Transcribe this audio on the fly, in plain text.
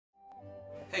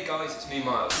Hey guys, it's me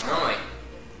Miles, and I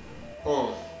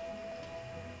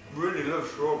really love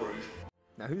strawberries.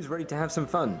 Now who's ready to have some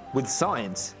fun with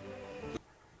science?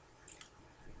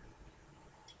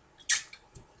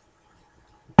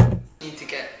 You need to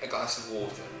get a glass of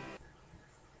water.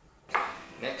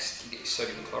 Next, you get your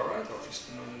sodium chloride, or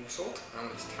just normal salt,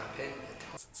 and let's tap in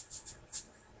a top.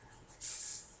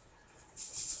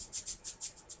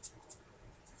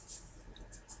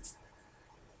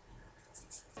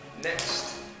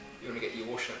 Next, you want to get your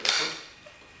washing up liquid.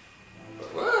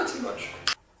 Whoa, too much.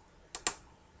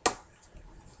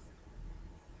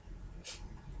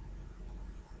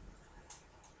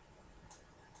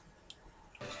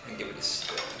 And give it a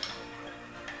stir.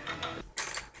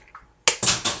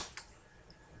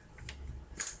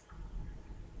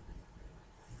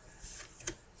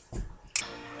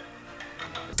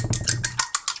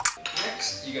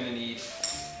 Next, you're going to need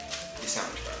your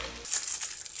sandwich bag.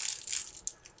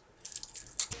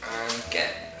 And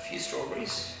get a few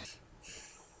strawberries.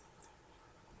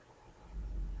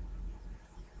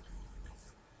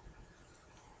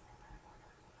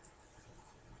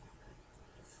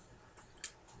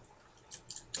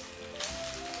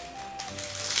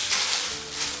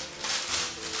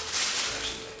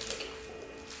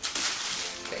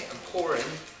 Okay, and pour in a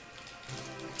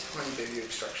tiny bit of your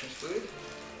extraction fluid.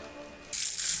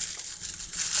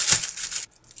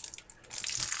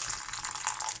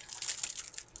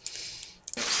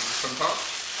 Front part,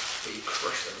 where you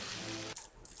crush them.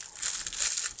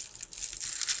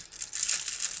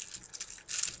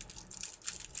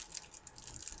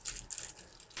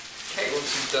 Okay, once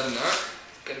you've done that,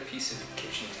 get a piece of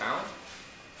kitchen towel.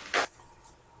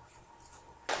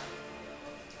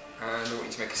 And I want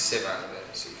you to make a sieve out of it.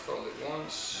 So you fold it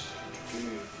once,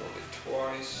 fold it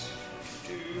twice,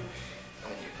 and then you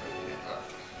open it up.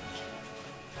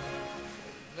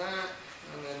 Like that,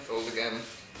 and then fold again.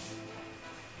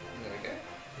 There we go, a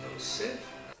little sieve.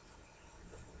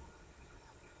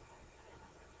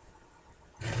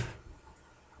 And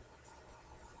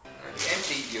you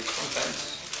empty your contents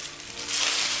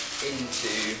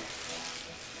into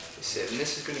the sieve, and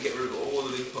this is going to get rid of all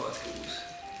the big particles.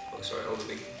 Oh, sorry, all the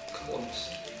big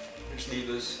clumps, which leave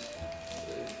us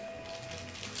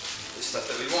the stuff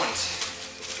that we want.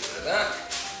 So get rid of that.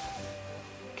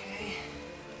 Okay.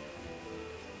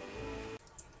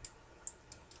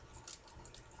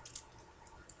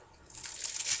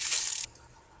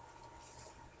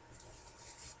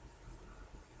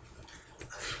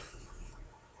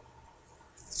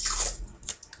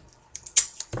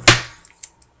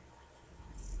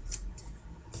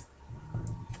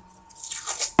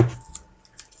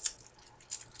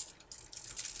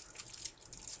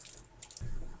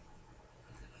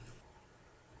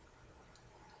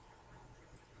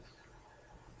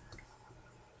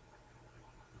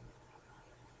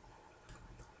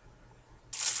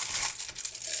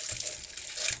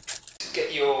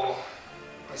 Get your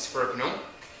isopropyl,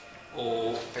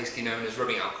 or basically known as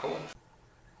rubbing alcohol.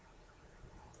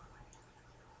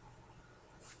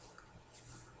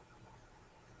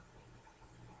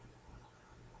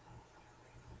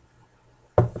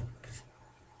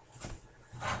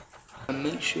 And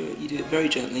make sure you do it very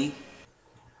gently.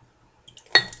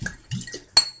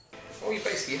 All you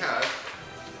basically have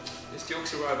is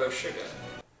deoxyribose sugar.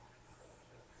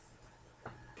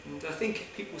 And I think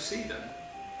if people see them,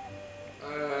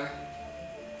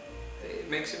 it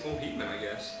makes it more human, I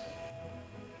guess.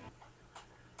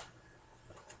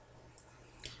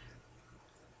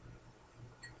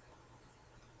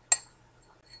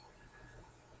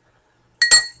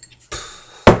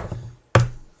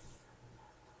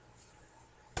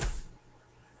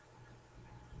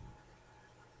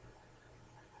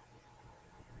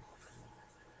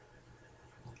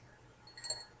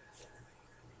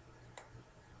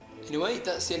 Anyway,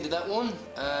 that's the end of that one.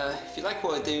 If you like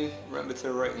what I do, remember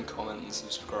to rate and comment and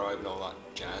subscribe and all that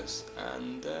jazz.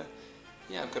 And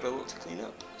yeah, I've got a lot to clean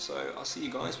up. So I'll see you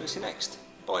guys mostly next.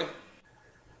 Bye.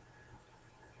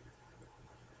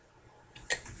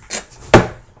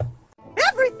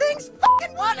 Everything's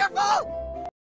fucking wonderful!